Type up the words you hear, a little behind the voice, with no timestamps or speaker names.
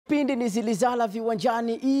Kipindi ni Zilizala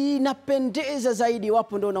Viwanjani, inapendeza zaidi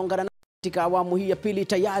wapo ndio unaungana katika awamu hii ya pili.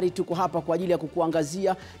 Tayari tuko hapa kwa ajili ya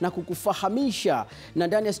kukuangazia na kukufahamisha, na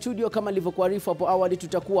ndani ya studio kama nilivyokuarifu hapo awali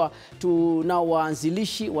tutakuwa tunao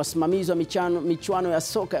waanzilishi wasimamizi wa michuano ya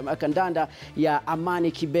soka ya kandanda ya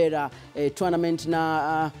Amani Kibera tournament,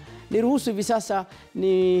 na niruhusu hivi sasa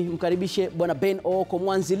ni mkaribishe Bwana Ben Ooko,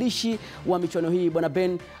 mwanzilishi wa michuano hii. Bwana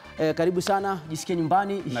Ben, karibu sana, jisikie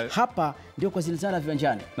nyumbani. Hapa ndio kwa Zilizala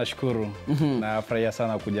Viwanjani. Nashukuru. Nafurahia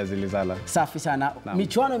sana kuja Zilizala. Safi sana.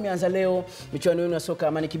 Michuano imeanza leo, michuano yenu ya soka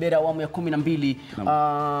Amani Kibera awamu ya 12.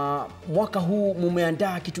 Mwaka huu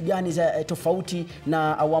mumeandaa kitu gani za tofauti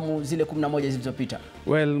na awamu zile 11 zilizopita?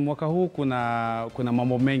 Well, mwaka huu kuna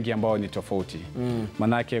mambo mengi ambayo ni tofauti.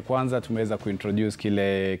 Manake kwanza tumeweza kuintroduce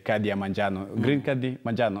kile kadi ya manjano, green card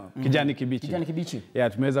manjano, kijani kibichi. Kijani kibichi.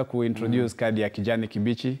 Yeah, tumeweza kuintroduce kadi ya kijani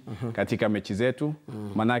kibichi katika mechi zetu.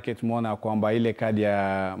 Manake tumeona kwamba ile kadi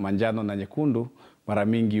ya manjano na nyekundu mara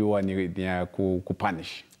mingi huwa ni ya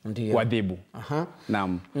kupunish, kuadhibu.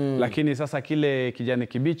 Naam. Lakini sasa kile kijani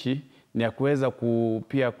kibichi ni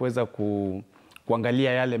ya kuweza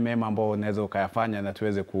kuangalia yale mema ambao unaweza ukayafanya na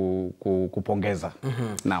tuweze kupongeza.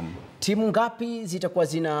 Naam. Timu ngapi zitakuwa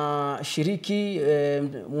zinashiriki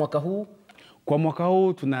mwaka huu? Kwa mwaka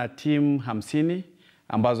huu tuna timu 50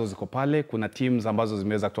 ambazo ziko pale. Kuna teams ambazo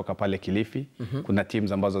zimeweza kutoka pale Kilifi, kuna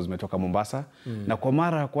teams ambazo zimetoka Mombasa, na kwa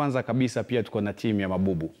mara ya kwanza kabisa pia tuko na timu ya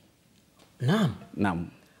mabubu. Naam. Naam.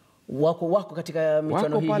 Wako katika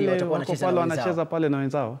michuano hii watakuwa wanacheza pale na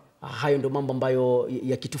wenzao. Hayo ndio mambo ambayo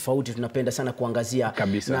ya kitofauti tunapenda sana kuangazia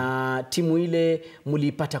kabisa. Na timu ile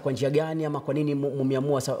mlipata kwa njia gani, ama kwa nini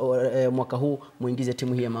mmeamua mwaka huu muingize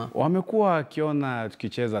timu hii? Ama wamekuwa wakiona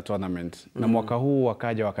tukicheza tournament na mwaka huu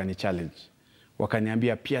wakaja wakani challenge,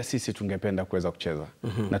 wakaniambia pia sisi tungependa kuweza kucheza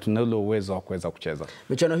na tuna ule uwezo wa kuweza kucheza.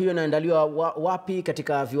 Michuano hiyo inaandaliwa wapi,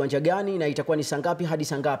 katika viwanja gani, na itakuwa ni saa ngapi hadi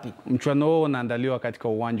saa ngapi? Mchuano huo unaandaliwa katika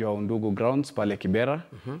uwanja wa Undugu Grounds pale Kibera,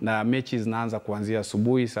 na mechi zinaanza kuanzia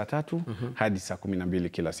asubuhi saa 3 hadi saa 12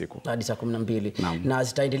 kila siku. Hadi saa 12. Na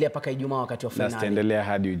zitaendelea mpaka Ijumaa wakati wa finali. Na zitaendelea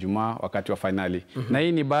hadi Ijumaa wakati wa finali. Na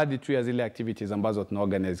hii ni baadhi tu ya zile activities ambazo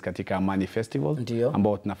tunaorganize katika Amani Festival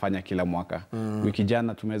ambao tunafanya kila mwaka. Wiki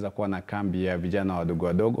jana tumeweza kuwa na kambi ya vijana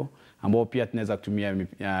wadogo ambao pia tunaweza kutumia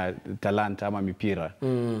talanta ama mipira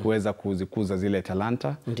kuweza kuzikuza zile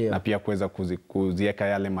talanta. Na pia kuweza kuziweka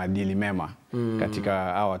yale maadili mema katika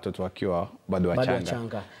hao watoto wakiwa bado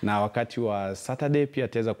wachanga. Na wakati wa Saturday pia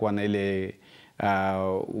tutaweza kuwa na ile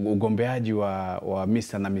ugombeaji wa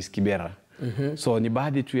Mr. na Miss Kibera. So ni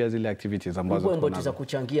baadhi tu ya zile activities ambazo tunaweza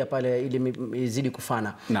kuchangia pale ili izidi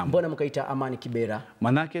kufana. Mbona mkaita Amani Kibera?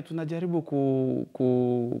 Manake tunajaribu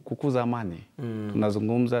kukuza amani.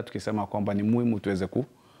 Tunazungumza tukisema kwamba ni muhimu tuweze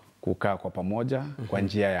kukaa kwa pamoja kwa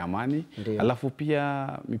njia ya amani. Alafu pia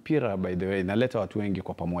mipira, by the way, inaleta watu wengi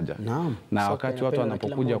kwa pamoja. Na wakati watu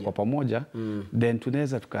wanapokuja kwa pamoja, then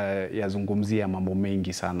tunaweza tukayazungumzia mambo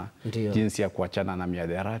mengi sana. Jinsi ya kuachana na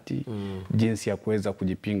mihadarati, jinsi ya kuweza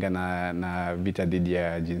kujipinga na vita dhidi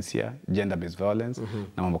ya jinsia, gender based violence,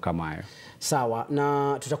 na mambo kama hayo. Sawa,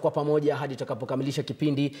 na tutakuwa pamoja hadi tutakapokamilisha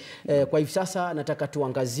kipindi. Kwa hivi sasa nataka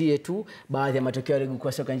tuangazie tu baadhi ya matokeo ya ligi kuu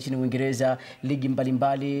ya soka nchini Uingereza, ligi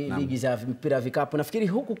mbalimbali, ligi za mpira vikapu. Nafikiri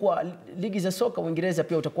huku kwa ligi za soka Uingereza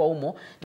pia utakuwa umo.